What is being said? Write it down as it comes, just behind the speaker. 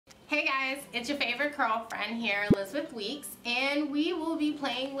Hey guys, it's your favorite girlfriend here, Elizabeth Weeks, and we will be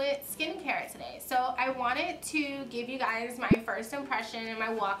playing with skincare today. So I wanted to give you guys my first impression and my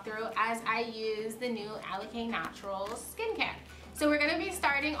walkthrough as I use the new Alikay Naturals Skin Care. So we're going to be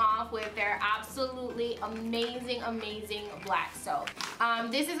starting off with their absolutely amazing black soap.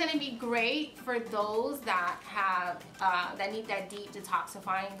 This is going to be great for those that have that need that deep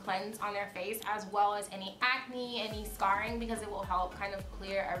detoxifying cleanse on their face, as well as any acne, any scarring, because it will help kind of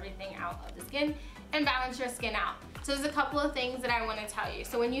clear everything out of the skin and balance your skin out. So there's a couple of things that I want to tell you.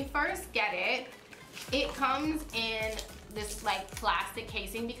 So when you first get it, it comes in this like plastic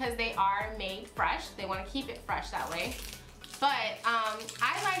casing because they are made fresh. They want to keep it fresh that way. But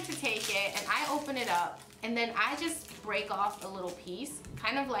I like to take it and I open it up and then I just break off a little piece,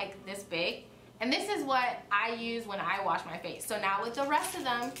 kind of like this big. And this is what I use when I wash my face. So now with the rest of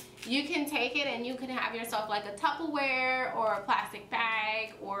them, you can take it and you can have yourself like a Tupperware or a plastic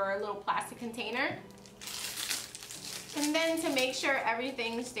bag or a little plastic container. And then to make sure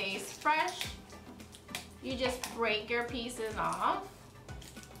everything stays fresh, you just break your pieces off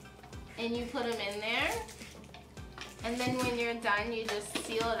and you put them in there. And then when you're done, you just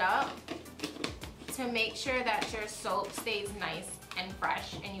seal it up to make sure that your soap stays nice and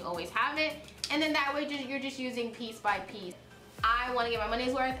fresh and you always have it. And then that way you're just using piece by piece. I want to get my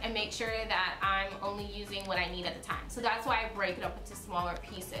money's worth and make sure that I'm only using what I need at the time. So that's why I break it up into smaller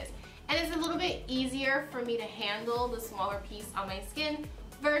pieces. And it's a little bit easier for me to handle the smaller piece on my skin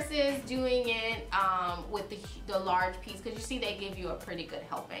versus doing it with the large piece, because you see they give you a pretty good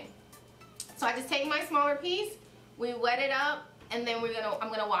helping. So I just take my smaller piece, we wet it up, and then I'm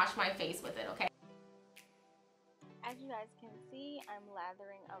gonna wash my face with it, okay? As you guys can see, I'm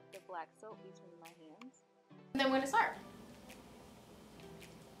lathering up the black soap between my hands. And then we're gonna start.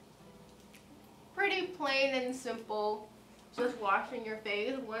 Pretty plain and simple, just washing your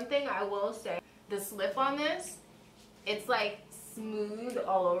face. One thing I will say, the slip on this, it's like smooth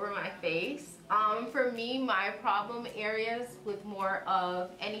all over my face. For me, my problem areas with more of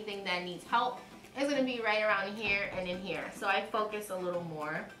anything that needs help is going to be right around here and in here. So I focus a little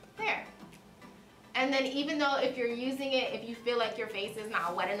more there. And then even though if you're using it, if you feel like your face is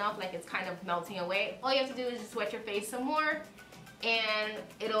not wet enough, like it's kind of melting away, all you have to do is just wet your face some more and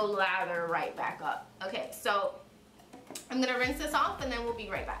it'll lather right back up. Okay, so I'm going to rinse this off and then we'll be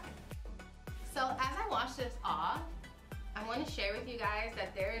right back. So as I wash this off, I want to share with you guys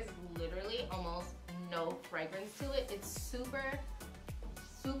that there is literally almost no fragrance to it. It's super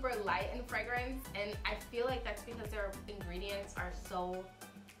light in fragrance, and I feel like that's because their ingredients are so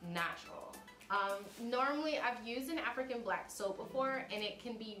natural. Normally I've used an African black soap before and it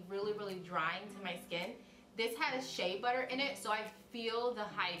can be really drying to my skin. This has shea butter in it, so I feel the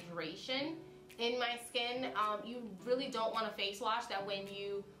hydration in my skin. You really don't want a face wash that when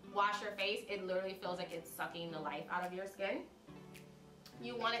you wash your face, it literally feels like it's sucking the life out of your skin.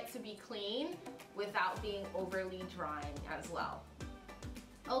 You want it to be clean without being overly drying as well.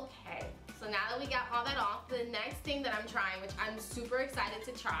 Okay, so now that we got all that off, the next thing that I'm trying, which I'm super excited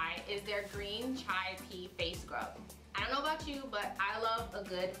to try, is their green chai tea face scrub. I don't know about you, but I love a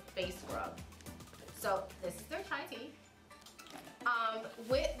good face scrub. So this is their chai tea.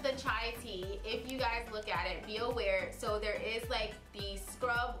 With the chai tea, if you guys look at it, be aware, so there is like the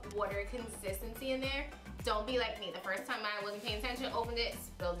scrub water consistency in there. Don't be like me. The first time I wasn't paying attention, opened it,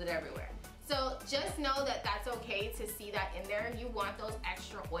 spilled it everywhere. So just know that that's okay to see that in there. You want those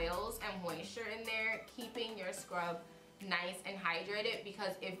extra oils and moisture in there, keeping your scrub nice and hydrated,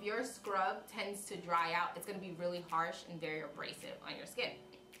 because if your scrub tends to dry out, it's going to be really harsh and very abrasive on your skin.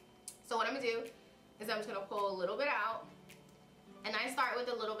 So what I'm going to do is I'm just going to pull a little bit out, and I start with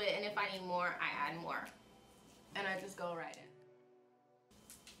a little bit, and if I need more, I add more. And I just go right in.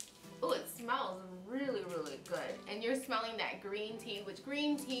 Oh, it smells really good. And you're smelling that green tea, which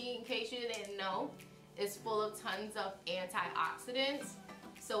green tea, in case you didn't know, is full of tons of antioxidants.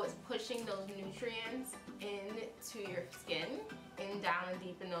 So it's pushing those nutrients into your skin and down and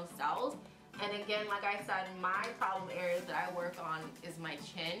deep in those cells. And again, like I said, my problem areas that I work on is my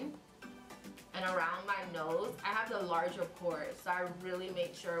chin and around my nose. I have the larger pores, so I really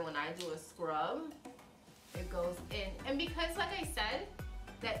make sure when I do a scrub, it goes in. And because, like I said,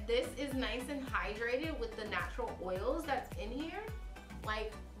 that this is nice and hydrated with the natural oils that's in here,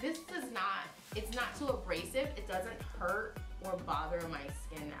 like this does not, it's not too abrasive, it doesn't hurt or bother my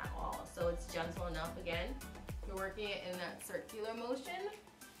skin at all. So it's gentle enough. Again, you're working it in that circular motion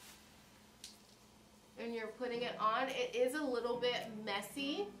and you're putting it on. It is a little bit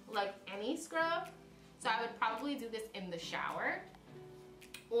messy like any scrub, so I would probably do this in the shower.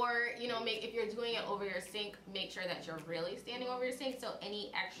 Or, you know, if you're doing it over your sink, make sure that you're really standing over your sink so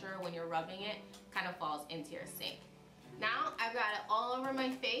any extra when you're rubbing it kind of falls into your sink. Now I've got it all over my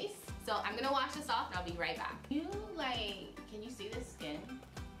face, so I'm gonna wash this off and I'll be right back. Can you see the skin?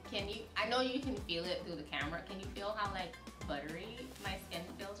 I know you can feel it through the camera. Can you feel how like buttery my skin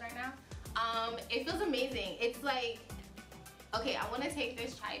feels right now? It feels amazing. It's like, okay, I want to take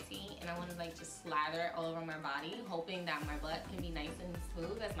this chai tea and I want to like just slather it all over my body, hoping that my butt can be nice and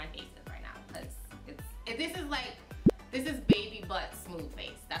smooth as my face is right now. Because this is baby butt smooth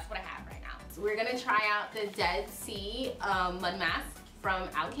face. That's what I have right now. So we're gonna try out the Dead Sea mud mask from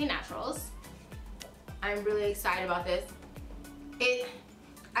Alikay Naturals. I'm really excited about this.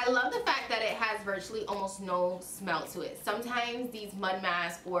 I love the fact that it has virtually almost no smell to it. Sometimes these mud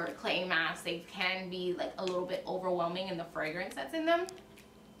masks or clay masks, they can be like a little bit overwhelming in the fragrance that's in them.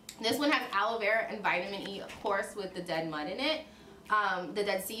 This one has aloe vera and vitamin E, of course, with the dead mud in it, the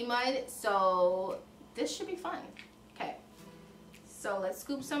Dead Sea mud. So this should be fun. Okay, so let's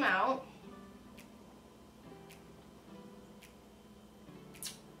scoop some out.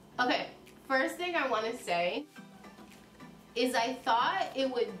 Okay, first thing I want to say is I thought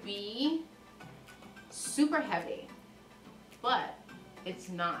it would be super heavy, but it's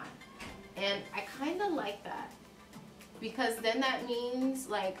not. And I kind of like that, because then that means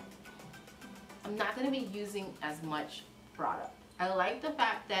like I'm not going to be using as much product. I like the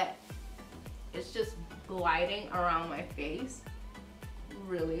fact that it's just gliding around my face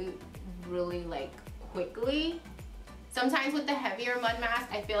really, really like quickly. Sometimes with the heavier mud mask,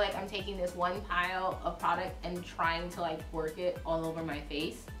 I feel like I'm taking this one pile of product and trying to like work it all over my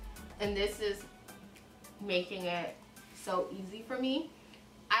face. And this is making it so easy for me.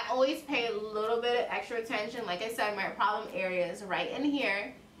 I always pay a little bit of extra attention. Like I said, my problem area is right in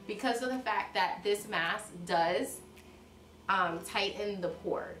here because of the fact that this mask does tighten the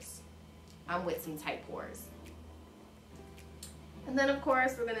pores. I'm with some tight pores. And then of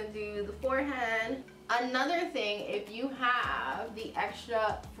course we're gonna do the forehead. Another thing, if you have the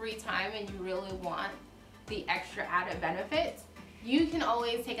extra free time and you really want the extra added benefits, you can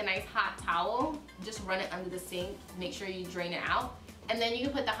always take a nice hot towel, just run it under the sink, make sure you drain it out, and then you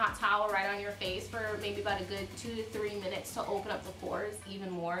can put the hot towel right on your face for maybe about a good 2 to 3 minutes to open up the pores even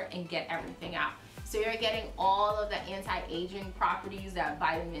more and get everything out. So you're getting all of the anti-aging properties, that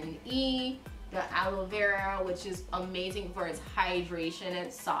vitamin E, the aloe vera, which is amazing for its hydration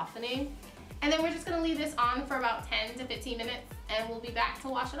and softening. And then we're just gonna leave this on for about 10 to 15 minutes and we'll be back to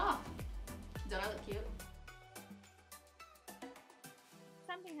wash it off. Don't I look cute?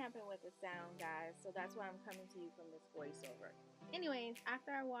 Something happened with the sound, guys, so that's why I'm coming to you from this voiceover. Anyways,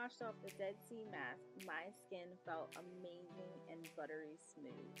 after I washed off the Dead Sea mask, my skin felt amazing and buttery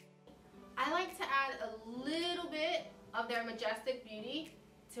smooth. I like to add a little bit of their Majestic Beauty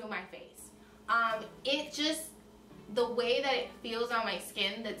to my face. The way that it feels on my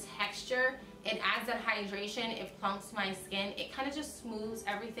skin, the texture, it adds that hydration, it plumps my skin, it kind of just smooths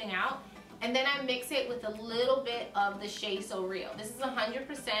everything out. And then I mix it with a little bit of the Shea So Real. This is 100%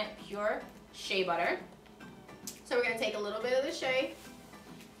 pure shea butter. So we're gonna take a little bit of the shea,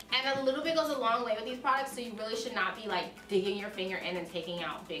 and a little bit goes a long way with these products, so you really should not be like digging your finger in and taking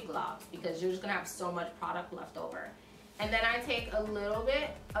out big globs because you're just gonna have so much product left over. And then I take a little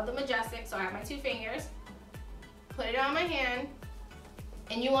bit of the Majestic, so I have my 2 fingers, put it on my hand,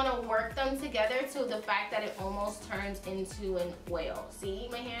 and you want to work them together to the fact that it almost turns into an oil. See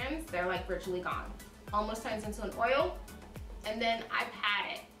my hands? They're like virtually gone. Almost turns into an oil. And then I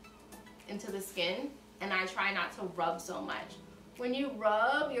pat it into the skin, and I try not to rub so much. When you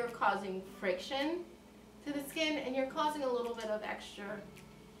rub, you're causing friction to the skin, and you're causing a little bit of extra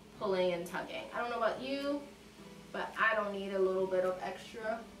pulling and tugging. I don't know about you, but I don't need a little bit of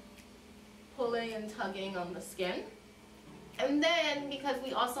extra pulling and tugging on the skin. And then, because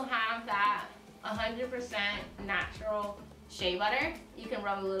we also have that 100% natural shea butter, you can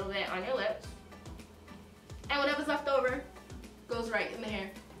rub a little bit on your lips. And whatever's left over goes right in the hair.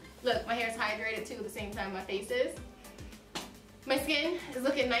 Look, my hair is hydrated too at the same time my face is. My skin is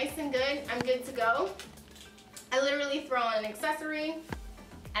looking nice and good. I'm good to go. I literally throw on an accessory,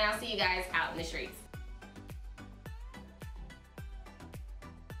 and I'll see you guys out in the streets.